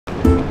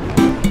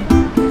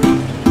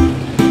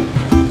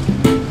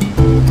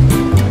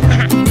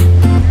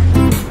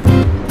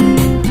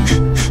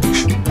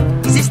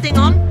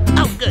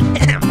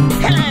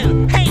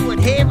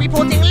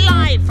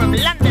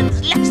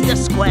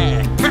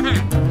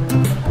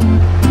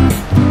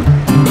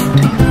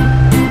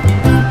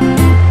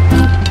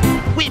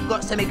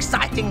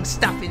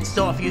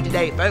store for you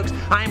today, folks.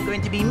 I'm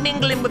going to be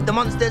mingling with the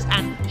monsters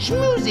and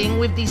schmoozing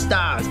with the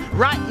stars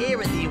right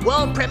here at the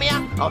world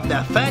premiere of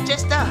the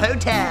Furchester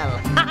Hotel.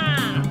 Ha-ha!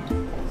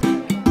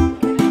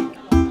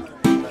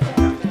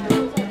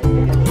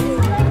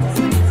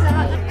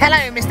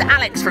 Hello, Mr.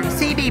 Alex from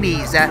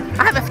CBeebies.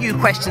 I have a few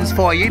questions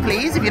for you,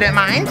 please, if you don't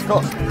mind. Of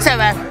course. So,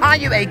 are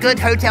you a good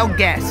hotel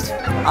guest?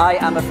 I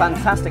am a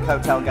fantastic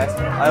hotel guest.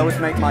 I always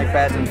make my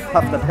bed and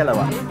puff the pillow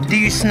up. Do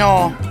you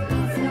snore?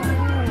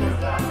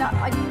 No,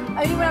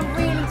 only when I'm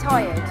really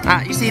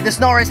tired. You see, the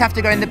snorers have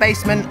to go in the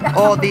basement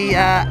or the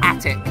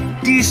attic.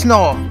 Do you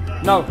snore?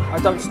 No, I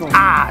don't snore.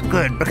 Ah,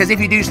 good, because if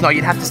you do snore,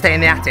 you'd have to stay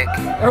in the attic.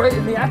 Oh,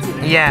 in the attic?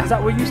 Yeah. Is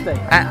that where you stay?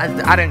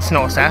 I don't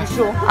snore, sir. Are you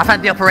sure? I've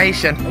had the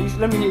operation.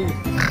 Let me hear you.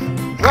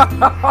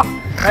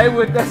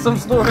 Haywood, there's some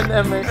snoring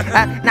there, mate.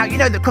 Now, you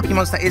know that Cookie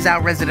Monster is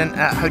our resident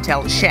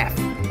hotel chef.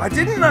 I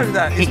didn't know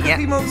that. Is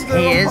Cookie Monster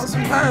on pots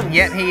and pans?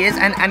 Yeah, he is,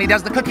 and he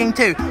does the cooking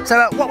too.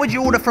 So what would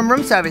you order from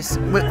room service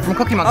from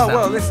Cookie Monster? Oh,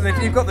 well, listen, if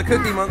you've got the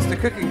Cookie Monster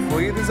cooking for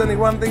you, there's only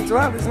one thing to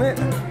have, isn't it?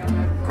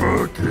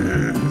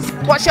 Cookies.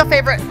 What's your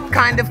favourite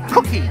kind of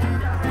cookie?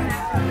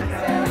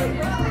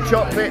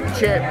 Chocolate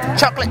chip.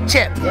 Chocolate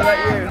chip. What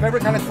about you?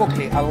 Favourite kind of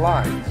cookie I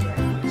like?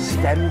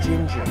 Stem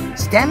ginger.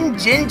 Stem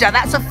ginger,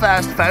 that's a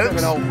first, folks.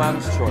 An old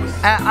man's choice.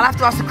 I'll have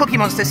to ask the Cookie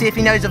Monster, see if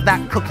he knows of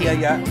that cookie.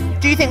 Yeah.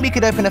 Do you think we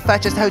could open a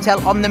Furchester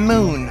Hotel on the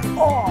moon?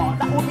 Oh,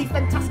 that would be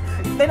fantastic.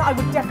 Then I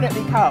would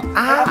definitely come.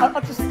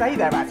 I'll just stay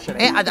there,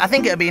 actually. Yeah, I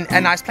think it would be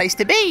a nice place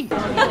to be.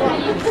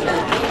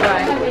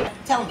 Right.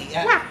 Tell me,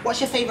 what's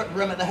your favourite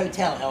room at the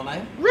hotel,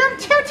 Elmo? Room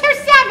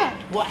 227.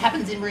 What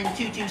happens in room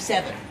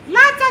 227?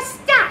 Lots of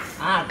stuff.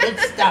 Ah, good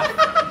stuff.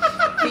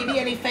 Phoebe,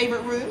 any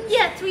favourite rooms?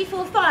 Yeah,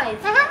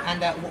 345.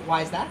 And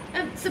why is that?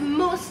 Some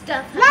more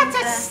stuff. Lots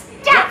of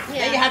stuff.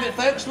 There you have it,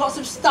 folks. Lots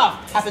of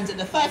stuff happens at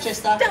the Furchester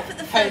Stuff at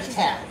the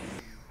Furchester. Hotel.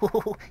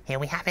 Ooh, here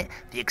we have it.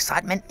 The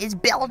excitement is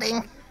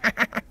building.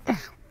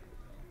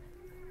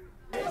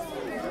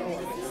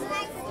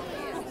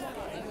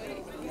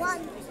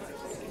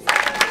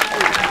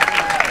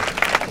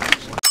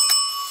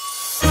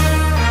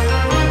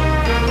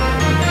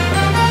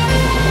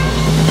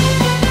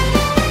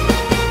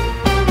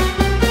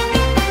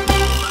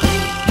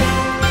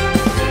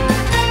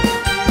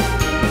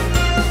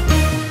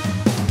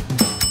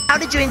 How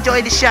did you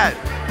enjoy the show?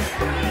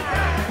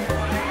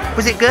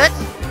 Was it good?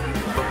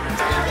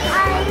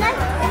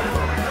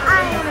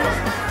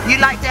 You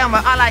liked Elmo?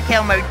 I like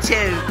Elmo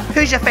too.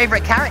 Who's your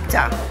favourite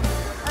character?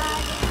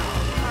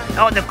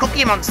 Oh, the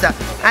Cookie Monster.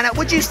 And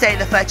would you stay at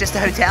the Furchester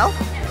Hotel?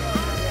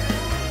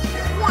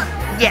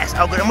 Yes,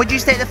 oh good. And would you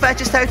stay at the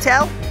Furchester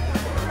Hotel?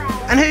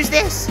 And who's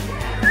this?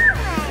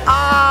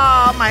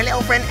 Oh, my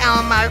little friend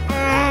Elmo.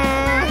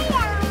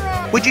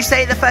 Would you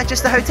stay at the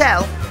Furchester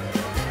Hotel?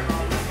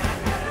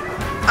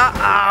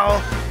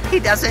 Uh-oh, he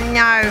doesn't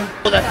know.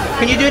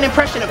 Can you do an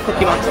impression of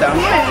Cookie Monster?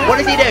 Yeah. What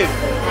does he do?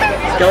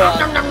 Go on.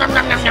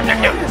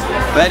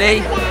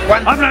 Ready?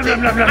 One, two.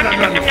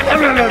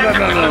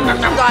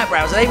 Those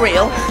eyebrows, are they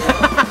real?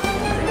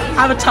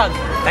 Have a tug.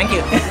 Thank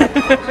you.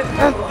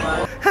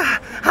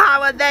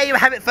 Well, there you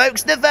have it,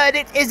 folks. The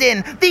verdict is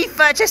in. The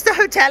Furchester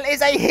Hotel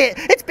is a hit.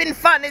 It's been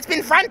fun, it's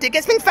been frantic,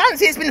 it's been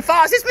fancy, it's been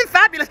fast, it's been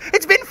fabulous,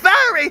 it's been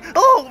furry.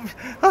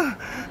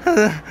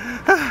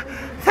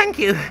 Thank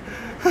you.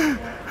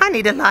 I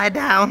need to lie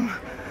down.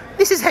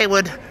 This is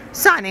Haywood,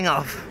 signing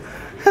off.